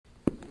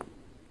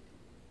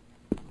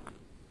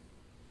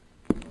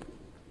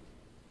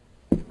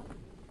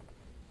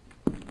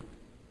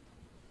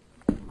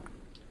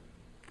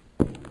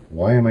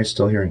why am I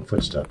still hearing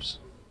footsteps?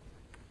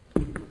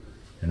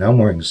 And I'm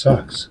wearing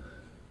socks.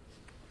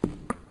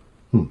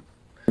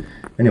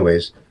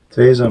 Anyways,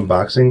 today's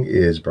unboxing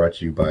is brought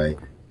to you by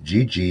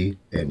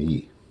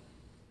GG&E.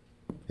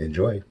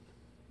 Enjoy.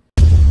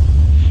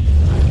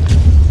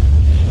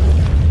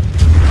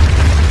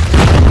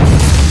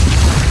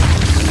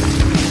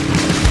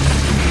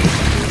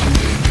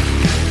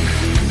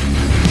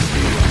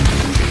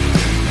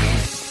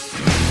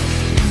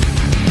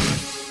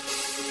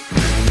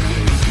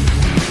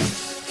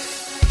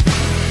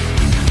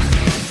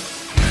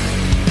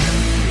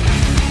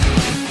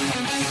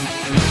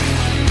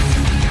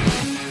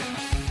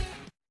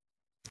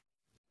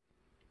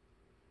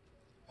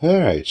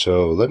 Alright,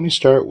 so let me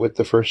start with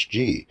the first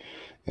G.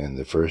 And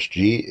the first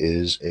G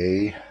is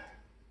a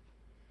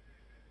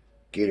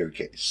gator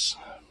case.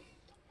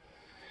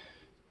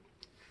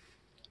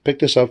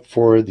 Picked this up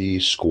for the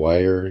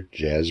Squier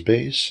Jazz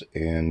Bass,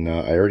 and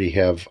I already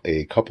have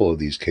a couple of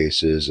these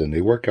cases, and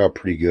they work out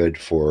pretty good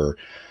for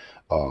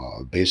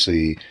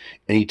basically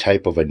any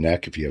type of a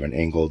neck, if you have an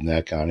angled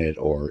neck on it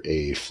or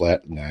a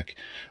flat neck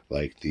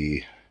like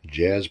the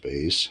Jazz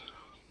Bass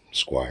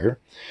Squier.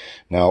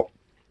 Now,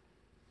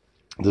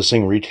 this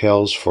thing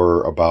retails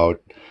for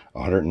about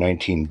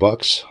 119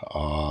 bucks,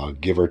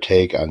 give or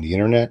take on the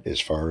internet as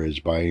far as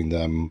buying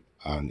them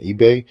on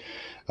eBay.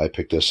 I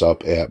picked this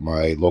up at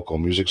my local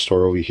music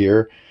store over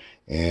here,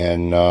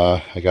 and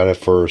I got it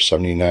for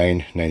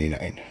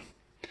 $79.99.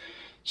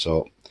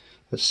 So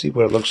let's see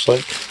what it looks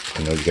like.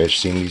 I know you guys have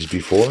seen these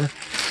before.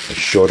 I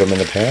showed them in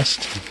the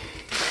past.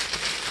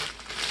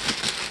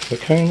 They're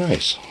kind of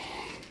nice.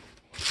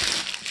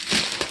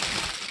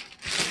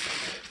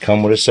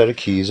 Come with a set of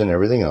keys and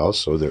everything else,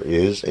 so there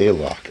is a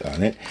lock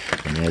on it.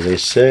 And as I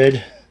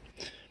said,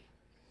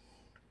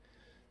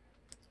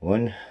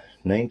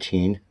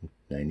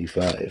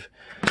 $119.95.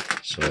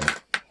 So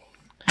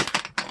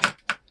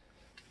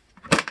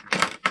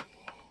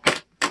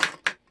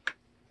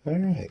all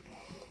right,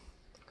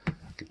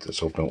 get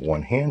this open with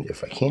one hand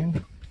if I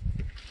can.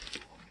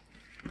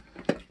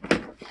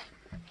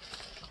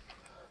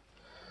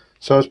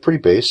 So it's pretty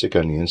basic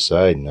on the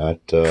inside, not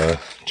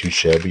too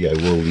shabby. I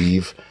will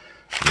leave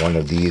one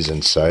of these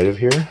inside of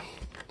here.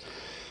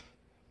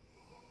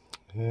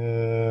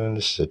 And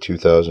this is a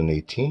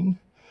 2018.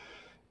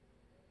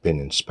 Been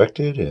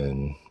inspected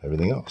and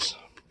everything else.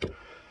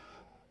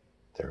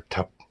 They're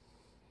top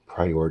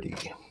priority.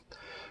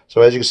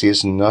 So as you can see,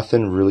 it's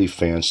nothing really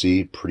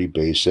fancy, pretty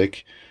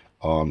basic.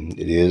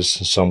 It is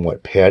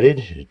somewhat padded.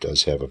 It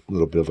does have a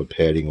little bit of a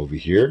padding over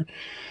here.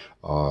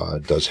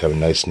 It does have a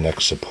nice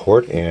neck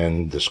support,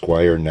 and the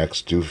Squier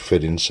necks do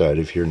fit inside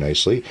of here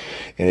nicely.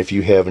 And if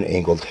you have an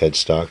angled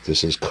headstock,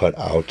 this is cut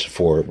out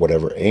for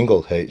whatever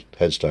angled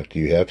headstock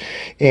you have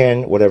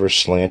and whatever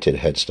slanted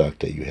headstock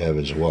that you have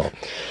as well.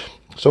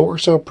 So it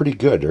works out pretty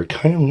good. They're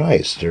kind of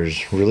nice.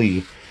 There's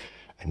really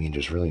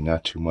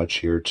not too much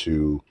here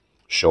to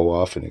show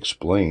off and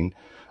explain,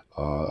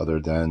 other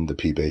than the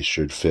P-Bass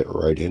should fit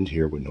right in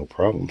here with no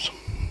problems.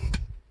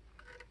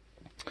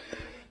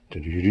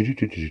 Doing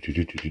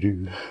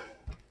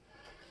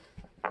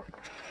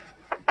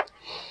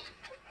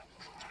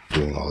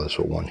all this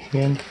with one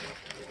hand.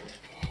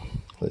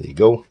 There you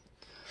go.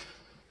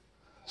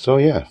 So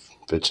yeah,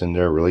 fits in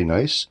there really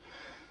nice.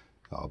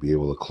 I'll be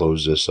able to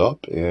close this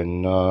up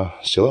and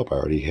seal up. I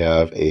already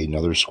have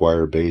another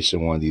Squier bass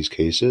in one of these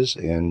cases,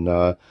 and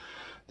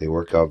they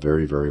work out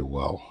very, very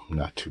well.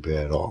 Not too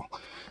bad at all.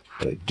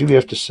 But I do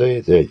have to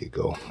say, there you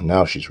go.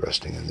 Now she's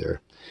resting in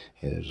there.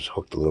 And it's just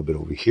hooked a little bit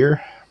over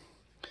here.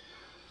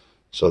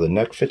 So the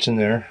neck fits in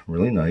there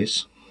really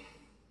nice.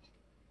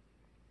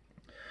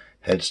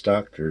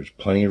 Headstock, there's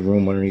plenty of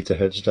room underneath the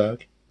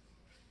headstock.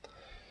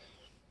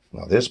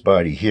 Now this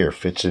body here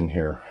fits in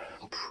here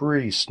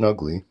pretty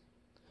snuggly.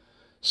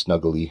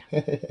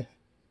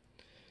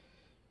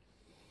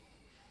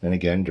 And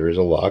again, there is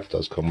a lock. It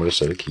does come with a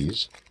set of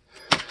keys.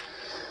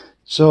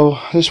 So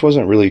this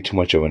wasn't really too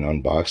much of an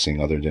unboxing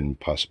other than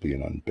possibly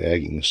an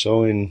unbagging.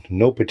 So in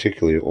no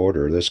particular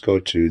order, let's go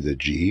to the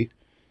G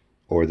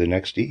or the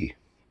next E.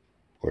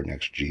 Or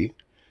next G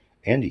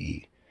and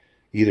E.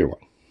 Either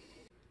one.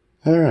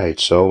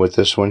 Alright, so with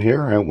this one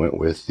here, I went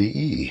with the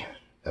E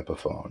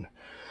Epiphone.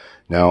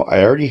 Now,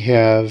 I already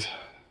have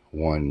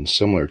one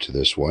similar to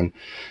this one,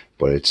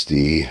 but it's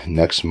the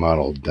next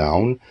model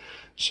down.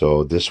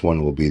 So this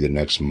one will be the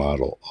next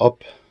model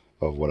up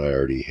of what I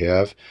already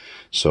have.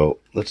 So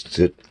let's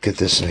get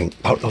this thing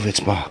out of its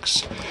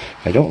box.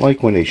 I don't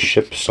like when they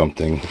ship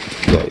something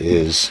that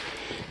is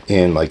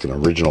in like an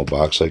original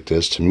box like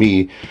this. To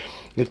me,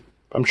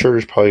 I'm sure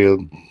there's probably a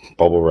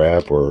bubble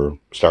wrap or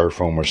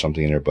styrofoam or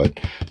something in there, but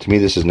to me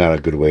this is not a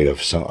good way of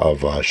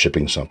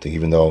shipping something.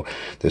 Even though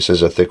this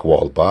is a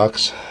thick-walled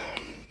box,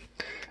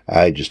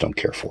 I just don't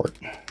care for it.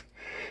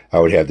 I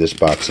would have this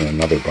box in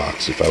another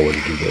box if I were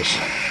to do this.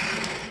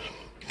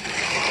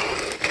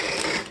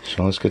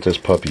 So let's get this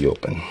puppy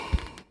open.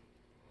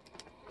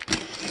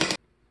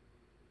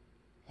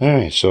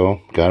 Alright, so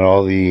got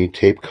all the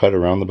tape cut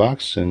around the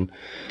box, and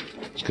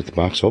let's get the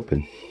box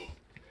open.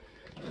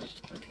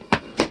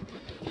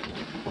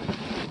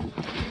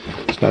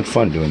 It's not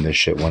fun doing this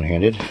shit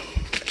one-handed.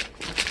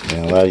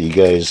 And a lot of you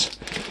guys,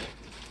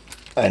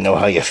 I know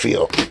how you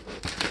feel.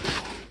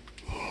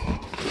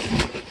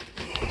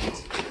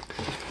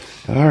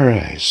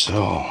 Alright,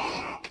 so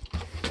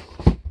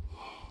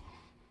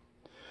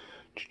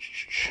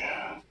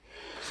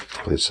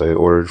plates I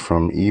ordered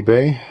from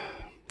eBay.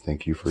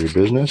 Thank you for your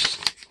business.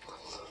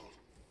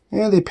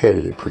 Yeah, they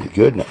padded it pretty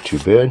good, not too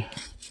bad.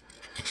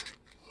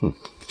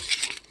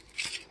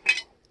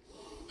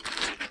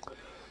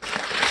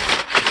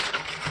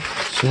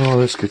 So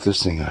let's get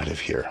this thing out of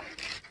here.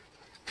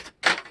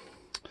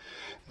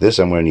 This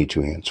I'm going to need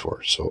 2 hands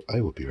for, so I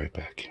will be right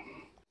back.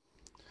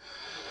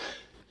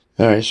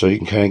 Alright, so you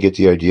can kind of get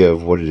the idea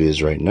of what it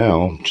is right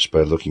now just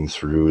by looking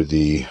through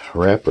the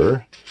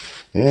wrapper.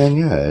 And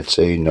yeah, it's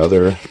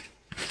another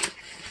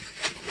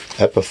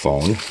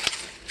Epiphone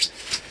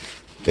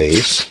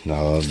base.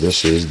 Now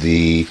this is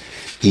the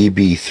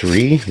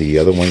EB3. The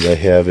other ones I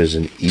have is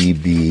an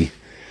EB0.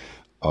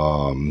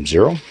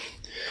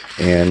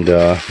 And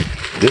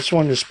this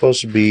one is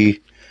supposed to be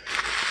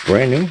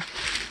brand new.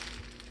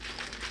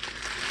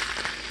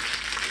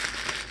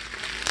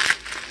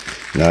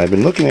 Now I've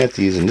been looking at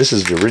these, and this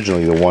is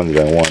originally the one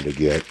that I wanted to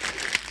get,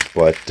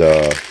 but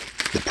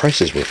the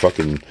prices were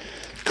fucking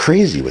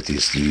crazy with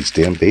these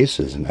damn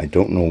bases, and I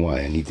don't know why.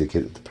 I need to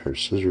get a pair of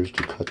scissors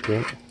to cut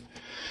that.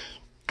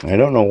 I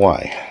don't know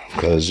why,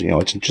 because you know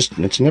it's an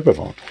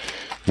Epiphone,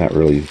 not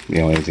really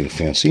anything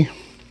fancy,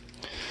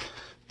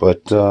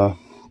 but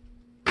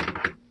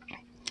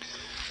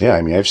yeah,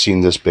 I mean I've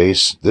seen this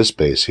base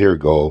here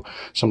go.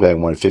 Some guy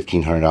wanted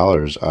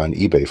 $1,500 on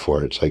eBay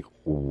for it. It's like,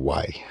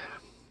 why?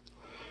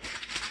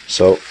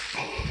 So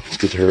let's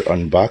get her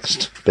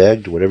unboxed,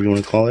 bagged, whatever you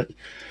want to call it.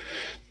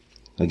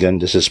 Again,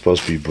 this is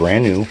supposed to be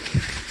brand new.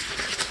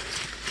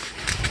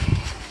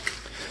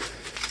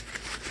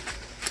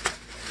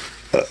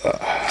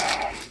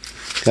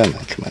 Come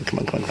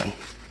on.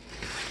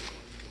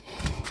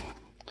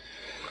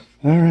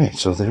 Alright,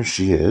 so there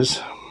she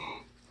is.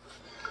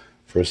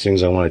 First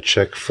things I want to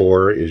check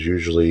for is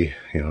usually,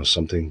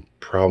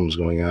 problems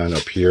going on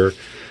up here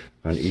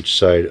on each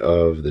side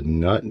of the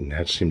nut, and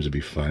that seems to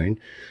be fine.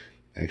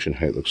 Action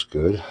height looks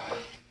good.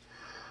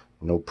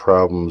 No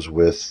problems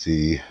with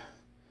the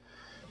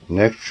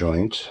neck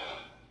joint.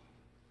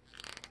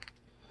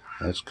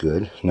 That's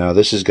good. Now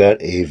this has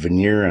got a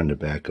veneer on the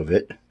back of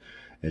it,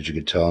 as you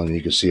can tell, and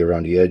you can see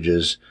around the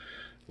edges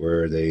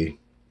where they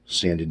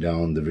sanded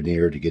down the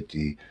veneer to get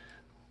the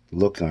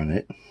look on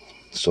it.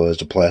 Still has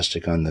the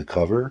plastic on the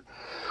cover.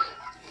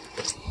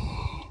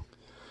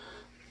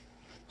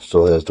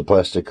 Still has the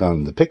plastic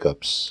on the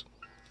pickups.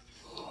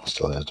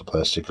 Still has the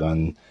plastic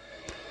on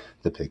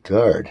the pick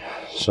guard.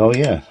 So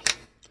yeah.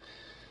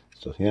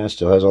 So yeah,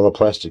 still has all the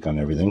plastic on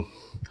everything.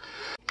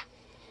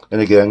 And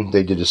again,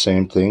 they did the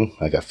same thing.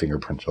 I got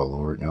fingerprints all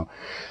over it now.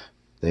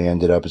 They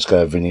ended up, it's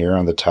got a veneer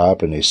on the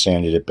top and they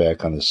sanded it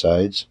back on the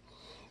sides.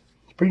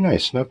 It's pretty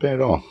nice, not bad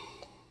at all.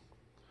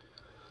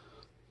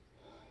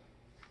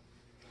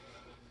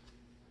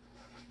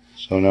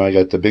 So now I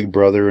got the big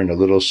brother and the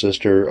little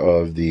sister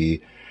of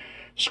the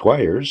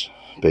Squiers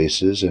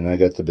bases, and I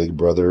got the big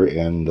brother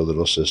and the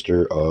little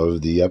sister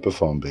of the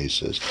Epiphone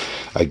bases.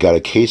 I got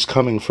a case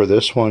coming for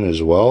this one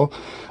as well.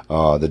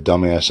 The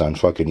dumbass on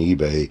fucking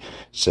eBay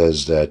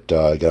says that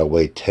I gotta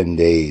wait 10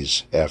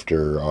 days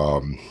after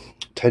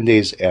 10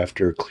 days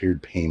after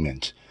cleared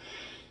payment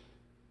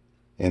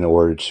in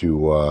order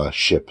to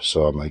ship.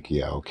 So I'm like,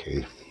 yeah,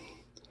 okay.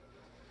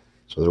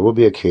 So there will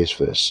be a case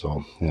for this.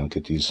 So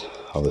get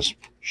all this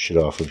shit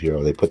off of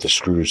here. They put the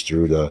screws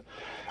through the.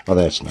 Oh,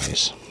 that's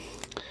nice.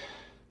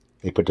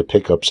 They put the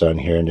pickups on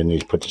here, and then they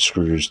put the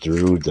screws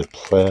through the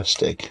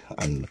plastic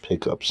on the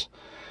pickups.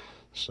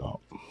 So,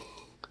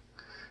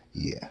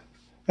 yeah.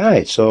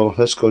 Alright, so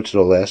let's go to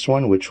the last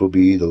one, which will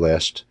be the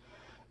last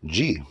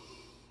G.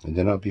 And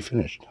then I'll be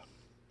finished.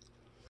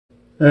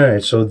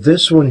 Alright, so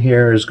this one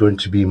here is going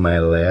to be my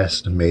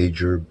last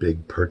major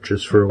big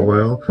purchase for a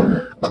while.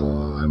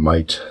 I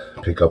might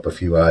pick up a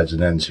few odds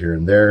and ends here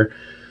and there.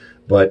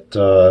 But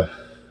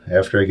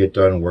after I get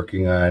done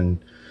working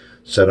on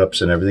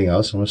setups and everything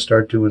else, I'm going to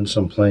start doing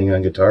some playing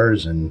on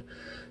guitars and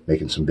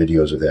making some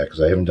videos of that, because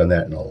I haven't done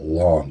that in a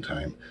long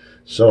time.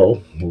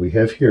 So what we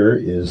have here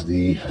is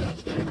the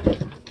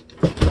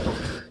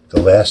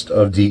last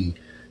of the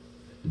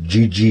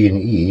G, G,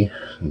 and E,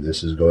 and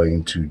this is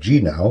going to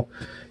G now,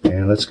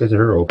 and let's get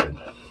her open.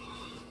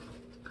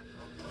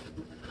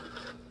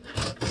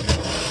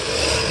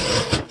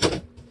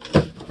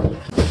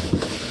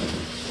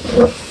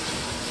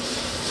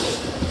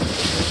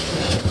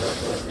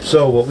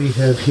 So what we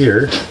have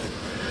here,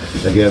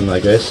 again,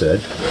 like I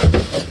said,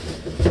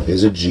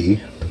 is a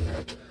G.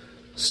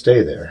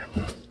 Stay there.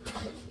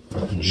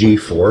 G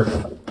for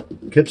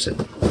Gibson.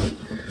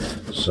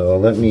 So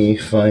let me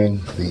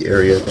find the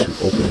area to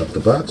open up the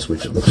box,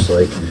 which it looks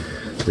like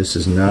this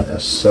is not a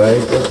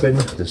side open,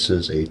 this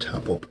is a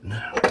top open.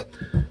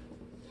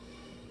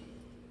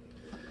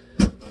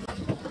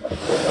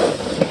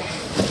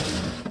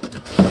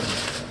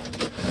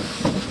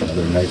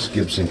 Another nice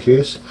Gibson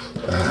case.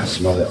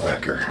 Smell that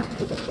lacquer.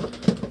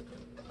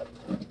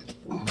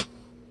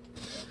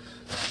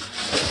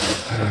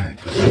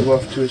 Alright, move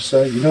off to the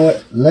side. You know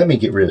what? Let me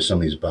get rid of some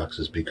of these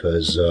boxes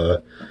because,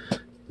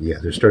 yeah,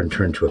 they're starting to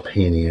turn into a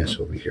pain in the ass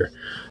over here.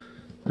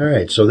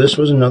 Alright, so this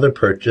was another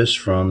purchase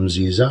from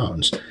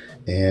Z-Zounds.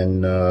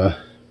 And,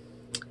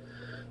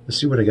 let's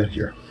see what I got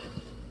here.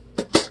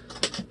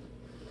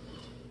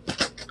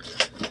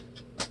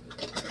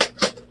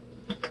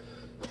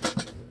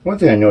 One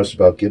thing I noticed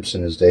about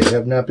Gibson is they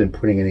have not been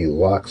putting any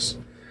locks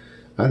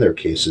on their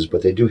cases,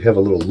 but they do have a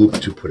little loop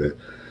to put a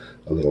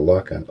little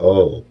lock on.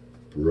 Oh,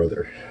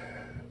 brother.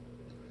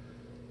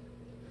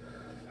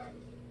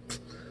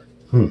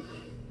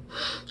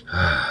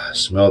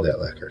 Smell that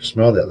lacquer.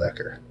 Smell that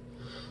lacquer.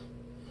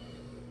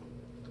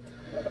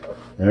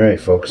 All right,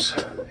 folks.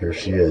 Here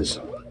she is.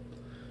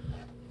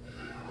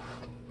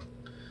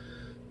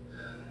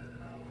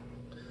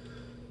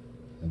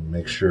 And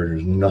make sure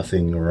there's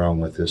nothing wrong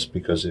with this,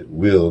 because it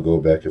will go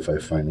back if I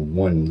find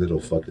one little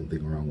fucking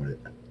thing wrong with it.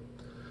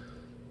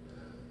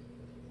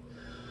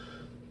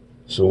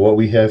 So what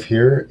we have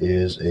here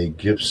is a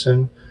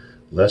Gibson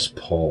Les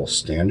Paul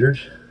Standard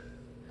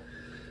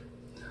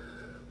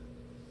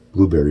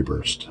Blueberry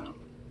Burst.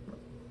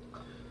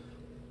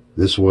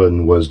 This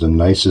one was the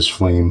nicest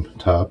flame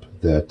top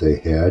that they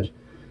had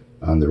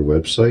on their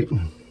website.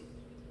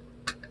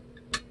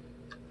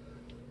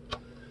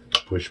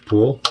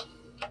 Push-pull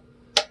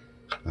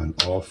on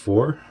all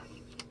four.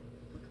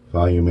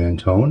 Volume and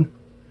tone.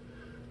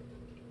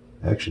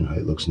 Action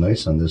height looks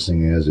nice on this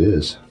thing as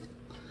is.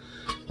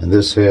 And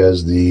this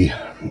has the,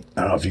 I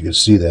don't know if you can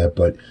see that,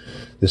 but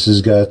this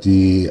has got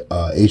the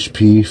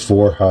HP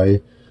 4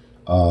 high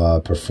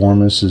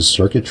performances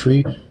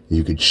circuitry.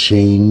 You could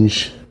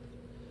change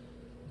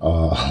a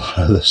lot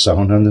of the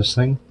sound on this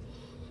thing.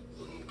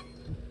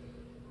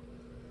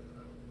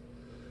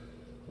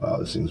 Wow,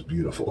 this thing's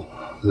beautiful.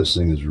 This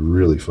thing is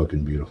really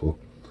fucking beautiful.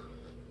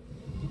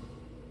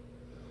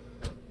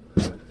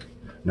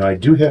 Now I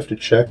do have to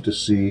check to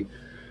see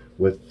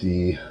with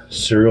the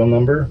serial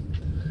number.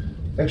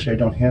 Actually, I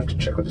don't have to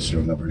check with the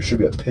serial number. There should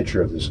be a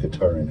picture of this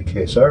guitar in the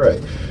case. All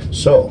right,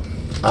 so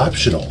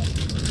optional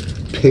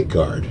pick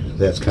guard.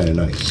 That's kind of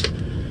nice.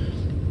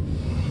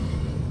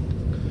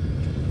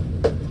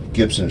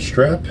 Gibson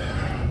strap.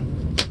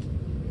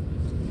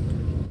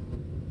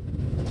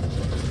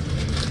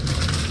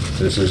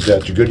 This has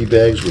got your goodie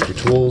bags with your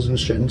tools and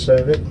shit inside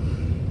of it.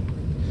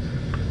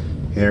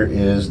 Here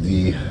is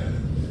the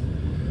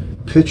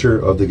picture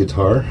of the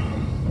guitar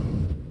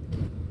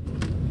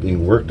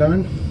being worked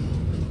on.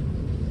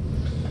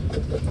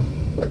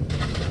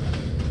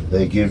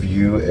 They give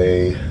you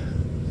a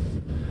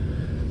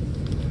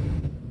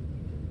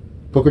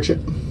poker chip.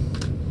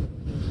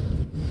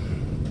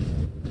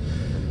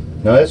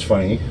 Now that's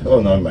funny. Oh,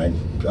 no, never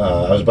mind.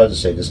 I was about to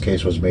say this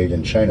case was made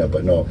in China,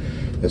 but no,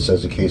 it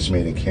says the case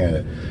made in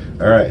Canada.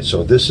 All right,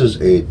 so this is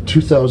a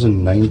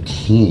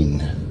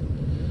 2019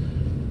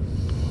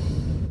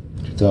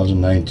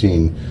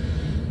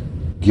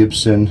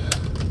 Gibson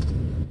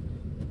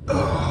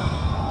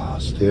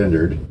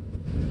Standard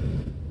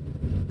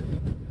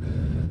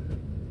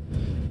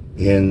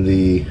in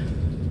the,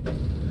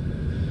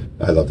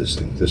 I love this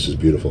thing. This is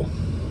beautiful.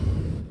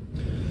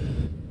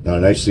 Now, a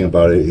nice thing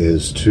about it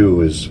is,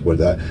 too, is what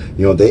that,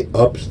 you know, they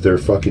upped their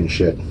fucking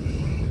shit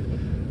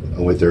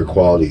with their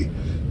quality.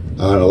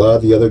 On a lot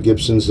of the other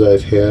Gibsons that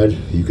I've had,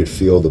 you could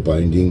feel the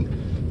binding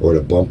or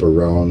the bump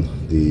around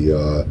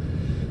the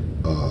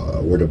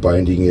where the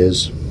binding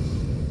is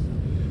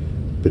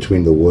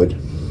between the wood.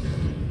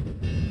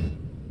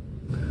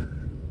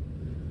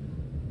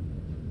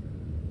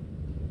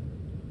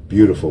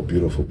 Beautiful,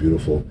 beautiful,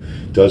 beautiful.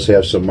 It does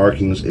have some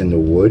markings in the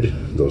wood,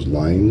 those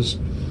lines.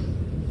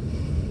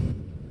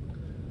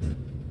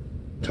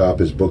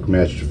 Top is book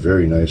matched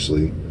very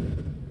nicely.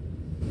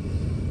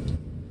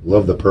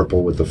 Love the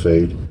purple with the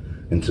fade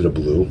into the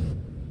blue.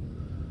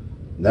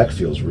 Neck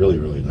feels really,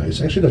 really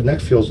nice. Actually, the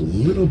neck feels a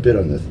little bit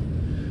on the,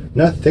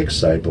 not thick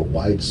side, but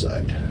wide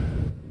side.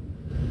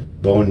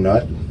 Bone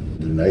nut,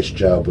 did a nice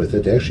job with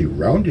it. They actually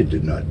rounded the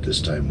nut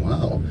this time.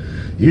 Wow.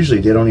 Usually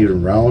they don't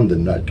even round the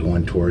nut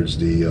going towards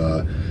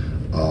the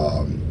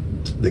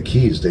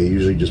keys. They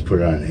usually just put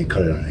it on and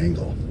cut it on an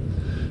angle.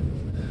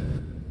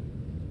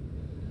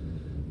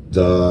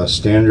 The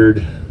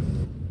standard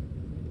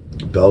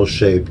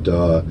bell-shaped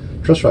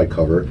truss rod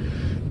cover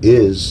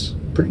is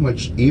pretty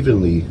much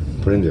evenly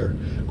put in there.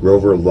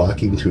 Grover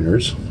locking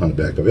tuners on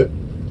the back of it.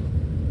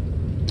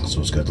 So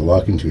it's got the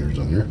locking tuners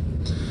on there.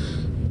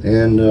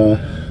 And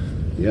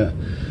yeah,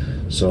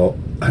 so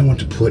I want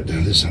to put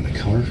this on the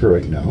counter for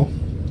right now.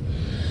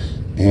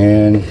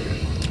 And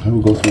I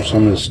will go through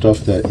some of the stuff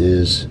that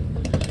is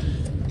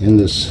in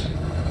this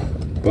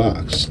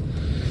box,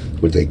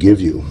 what they give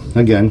you.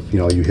 Again, you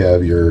know, you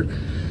have your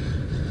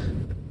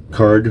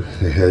card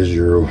that has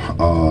your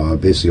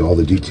basically all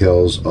the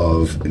details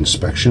of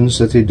inspections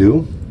that they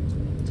do.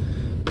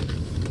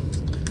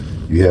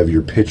 You have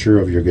your picture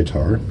of your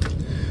guitar.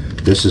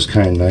 This is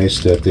kind of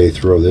nice that they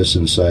throw this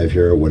inside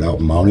here without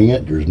mounting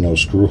it. There's no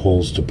screw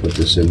holes to put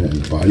this in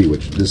the body,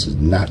 which this is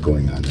not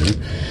going on there.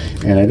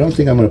 And I don't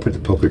think I'm going to put the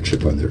poker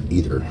chip on there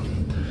either.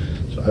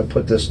 So I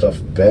put this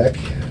stuff back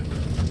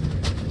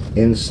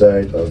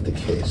inside of the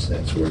case.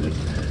 That's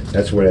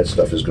where that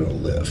stuff is going to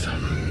live.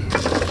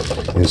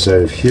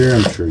 Inside of here,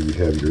 I'm sure you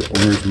have your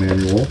owner's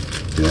manual.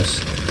 Yes,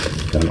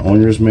 got an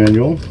owner's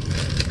manual.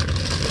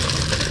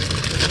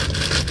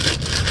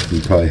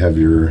 You probably have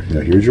your,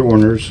 here's your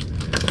owner's.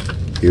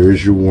 Here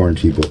is your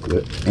warranty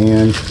booklet,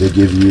 and they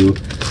give you,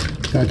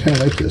 I kind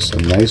of like this,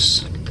 a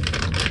nice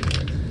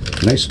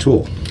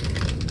tool.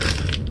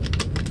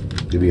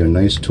 Give you a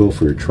nice tool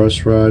for your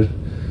truss rod.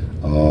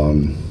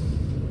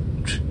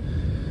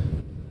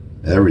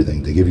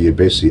 Everything. They give you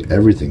basically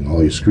everything.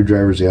 All your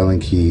screwdrivers, Allen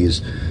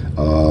keys.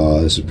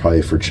 This is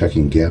probably for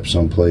checking gaps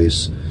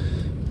someplace.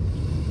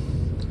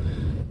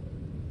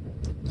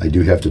 I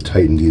do have to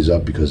tighten these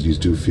up because these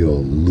do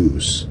feel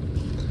loose.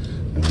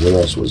 And what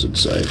else was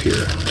inside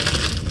here?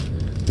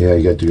 Yeah,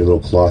 you got your little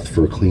cloth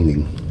for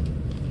cleaning.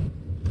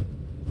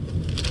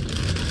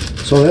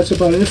 So that's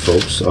about it,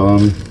 folks.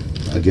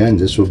 Again,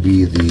 this will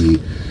be the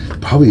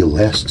probably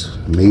last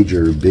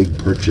major big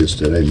purchase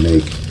that I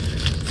make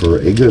for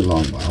a good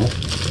long while.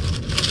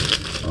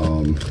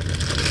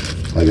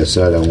 Like I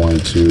said, I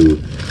wanted to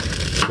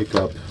pick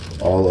up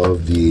all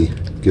of the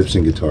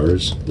Gibson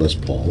guitars, Les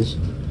Pauls.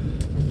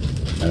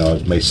 I know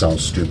it may sound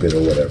stupid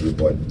or whatever,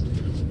 but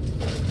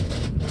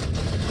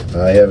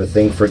I have a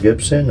thing for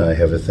Gibson, I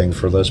have a thing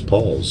for Les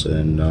Pauls,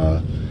 and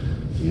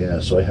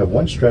yeah, so I have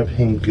one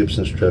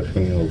Gibson strap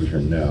hanging over here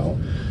now.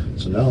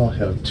 So now I'll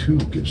have two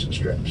Gibson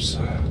straps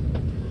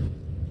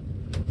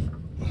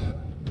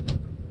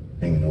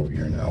hanging over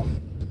here now.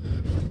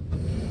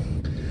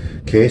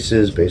 Case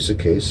is basic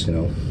case,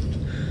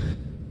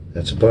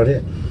 that's about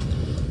it.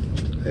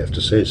 I have to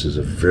say, this is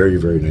a very,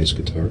 very nice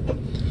guitar.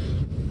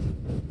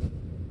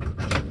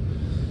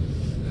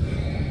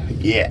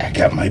 Yeah, I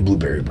got my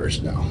Blueberry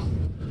Burst now.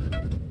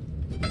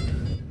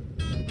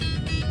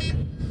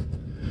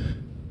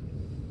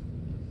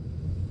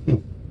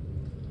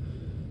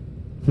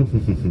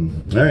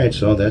 Alright,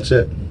 so that's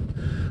it.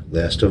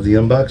 Last of the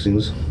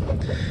unboxings.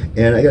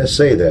 And I gotta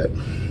say that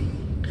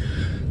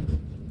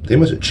they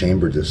must have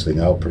chambered this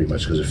thing out pretty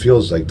much, because it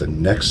feels like the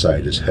neck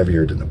side is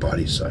heavier than the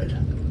body side.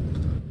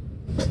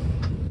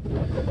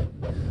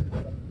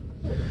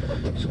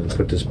 So we'll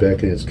put this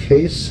back in its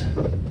case.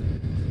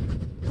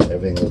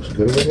 Everything looks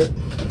good with it.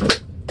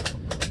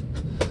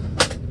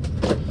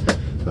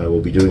 I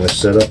will be doing a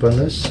setup on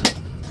this.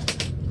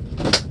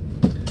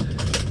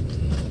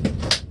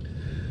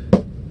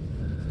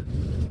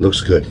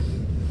 Looks good.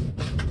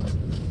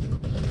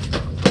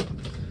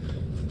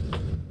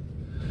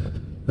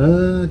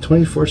 Uh,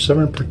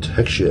 24/7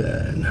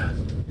 protection.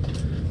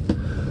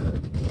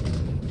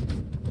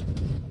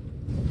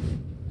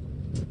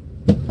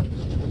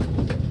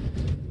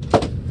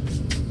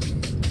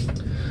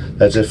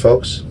 That's it,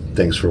 folks.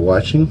 Thanks for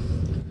watching.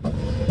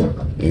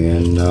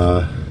 And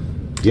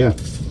yeah,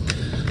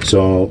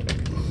 so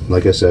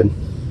like I said,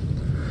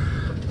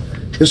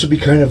 this will be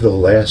kind of the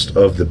last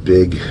of the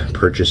big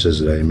purchases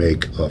that I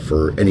make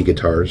for any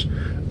guitars.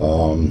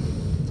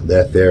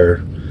 That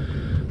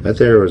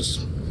there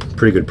was a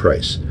pretty good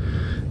price,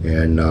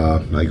 and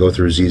I go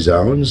through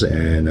Z-Zounds,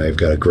 and I've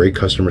got a great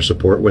customer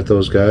support with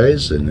those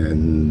guys,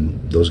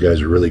 and those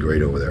guys are really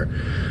great over there,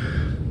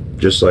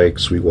 just like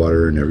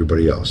Sweetwater and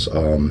everybody else.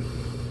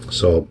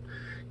 So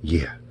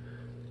yeah,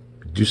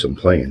 do some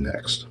playing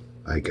next.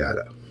 I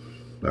gotta.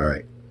 All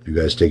right, you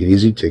guys take it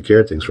easy, take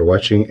care, thanks for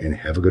watching, and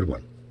have a good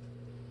one.